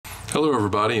Hello,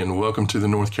 everybody, and welcome to the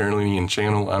North Carolinian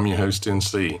channel. I'm your host,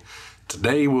 NC.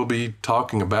 Today, we'll be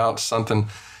talking about something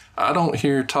I don't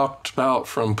hear talked about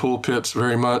from pulpits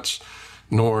very much,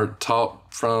 nor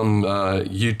taught from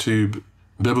YouTube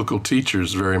biblical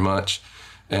teachers very much,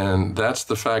 and that's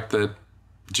the fact that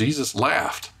Jesus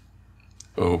laughed.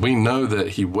 Well, we know that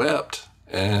he wept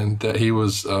and that he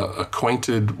was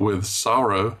acquainted with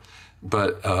sorrow,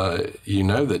 but you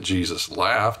know that Jesus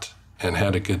laughed and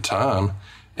had a good time.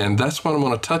 And that's what I'm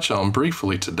going to touch on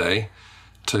briefly today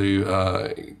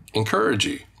to encourage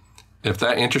you. If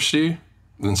that interests you,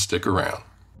 then stick around.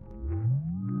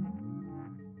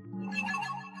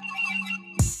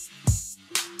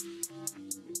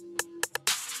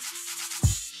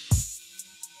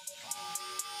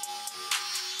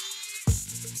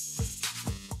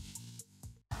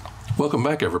 Welcome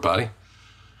back, everybody.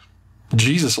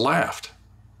 Jesus laughed.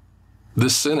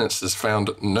 This sentence is found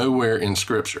nowhere in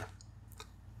Scripture.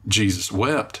 Jesus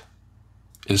wept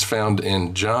is found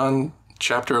in John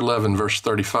chapter 11, verse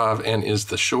 35, and is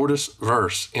the shortest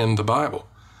verse in the Bible.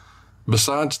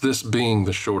 Besides this being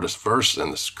the shortest verse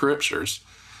in the Scriptures,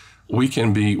 we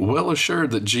can be well assured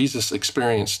that Jesus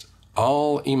experienced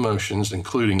all emotions,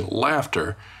 including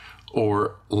laughter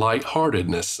or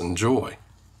lightheartedness and joy.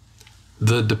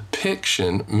 The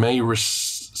depiction may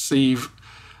receive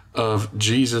of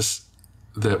Jesus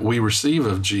that we receive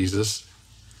of Jesus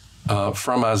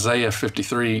from Isaiah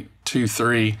 53,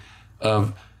 2-3,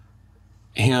 of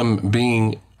him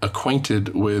being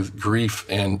acquainted with grief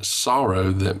and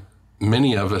sorrow that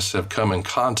many of us have come in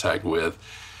contact with,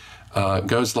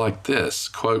 goes like this,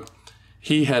 quote,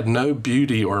 "He had no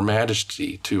beauty or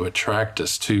majesty to attract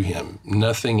us to him,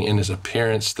 nothing in his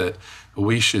appearance that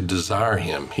we should desire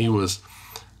him. He was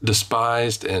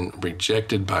despised and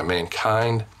rejected by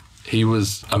mankind. He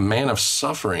was a man of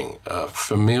suffering,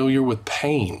 familiar with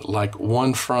pain, like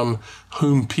one from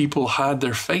whom people hide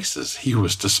their faces. He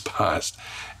was despised,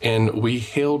 and we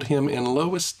held him in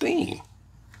low esteem."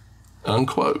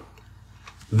 Unquote.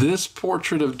 This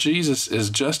portrait of Jesus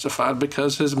is justified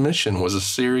because his mission was a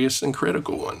serious and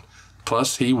critical one.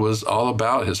 Plus, he was all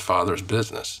about his Father's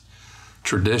business.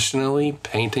 Traditionally,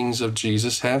 paintings of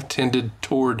Jesus have tended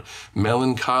toward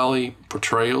melancholy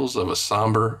portrayals of a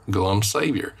somber, glum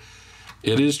Savior.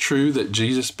 It is true that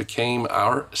Jesus became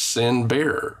our sin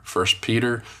bearer. 1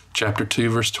 Peter chapter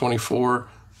 2, verse 24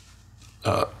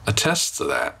 attests to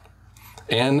that.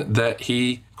 And that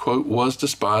he, quote, was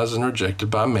despised and rejected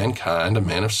by mankind, a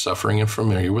man of suffering and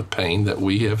familiar with pain, that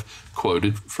we have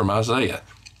quoted from Isaiah.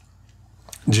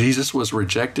 Jesus was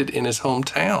rejected in his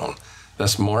hometown.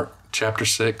 That's Mark chapter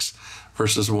 6,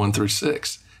 verses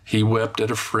 1-6. He wept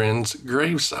at a friend's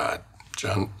graveside,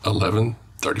 John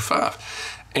 11:35.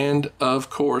 And, of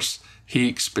course, he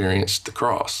experienced the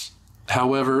cross.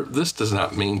 However, this does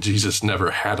not mean Jesus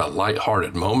never had a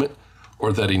lighthearted moment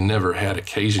or that he never had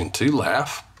occasion to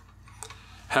laugh.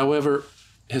 However,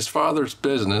 his Father's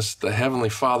business, the Heavenly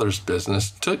Father's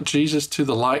business, took Jesus to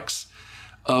the likes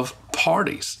of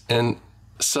parties and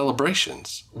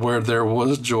celebrations where there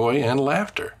was joy and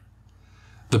laughter.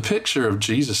 The picture of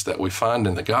Jesus that we find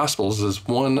in the Gospels is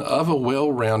one of a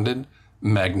well-rounded,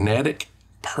 magnetic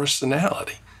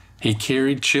personality. He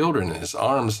carried children in his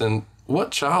arms, and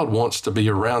what child wants to be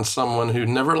around someone who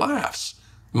never laughs?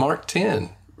 Mark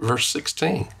 10, verse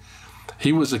 16.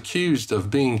 He was accused of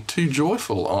being too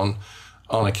joyful on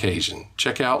occasion.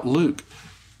 Check out Luke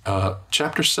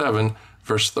chapter 7,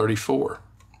 verse 34.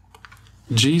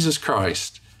 Jesus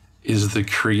Christ is the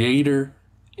creator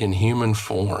in human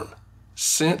form.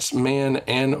 Since man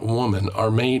and woman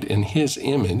are made in his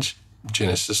image,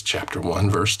 Genesis chapter 1,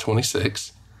 verse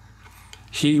 26,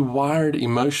 he wired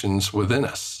emotions within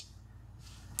us.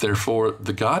 Therefore,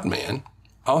 the God-man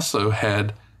also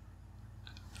had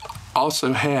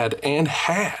and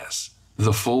has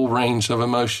the full range of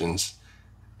emotions,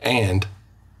 and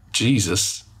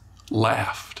Jesus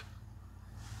laughed.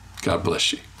 God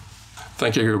bless you.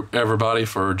 Thank you, everybody,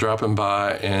 for dropping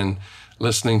by and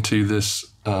listening to this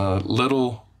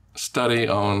little study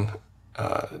on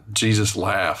Jesus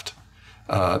laughed.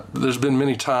 There's been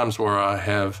many times where I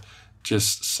have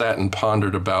just sat and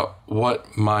pondered about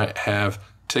what might have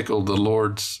tickled the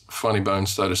Lord's funny bone,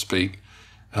 so to speak,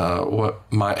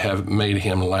 what might have made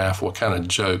him laugh, what kind of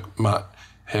joke might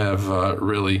have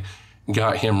really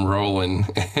got him rolling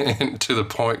to the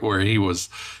point where he was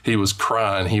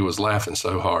crying, he was laughing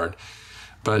so hard.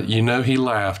 But you know he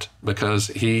laughed because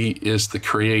he is the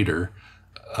creator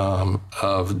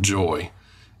of joy.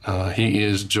 He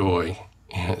is joy.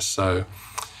 So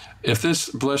if this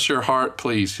bless your heart,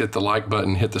 please hit the like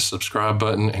button, hit the subscribe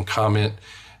button, and comment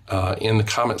in the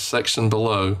comment section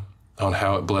below on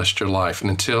how it blessed your life. And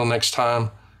until next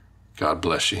time, God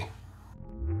bless you.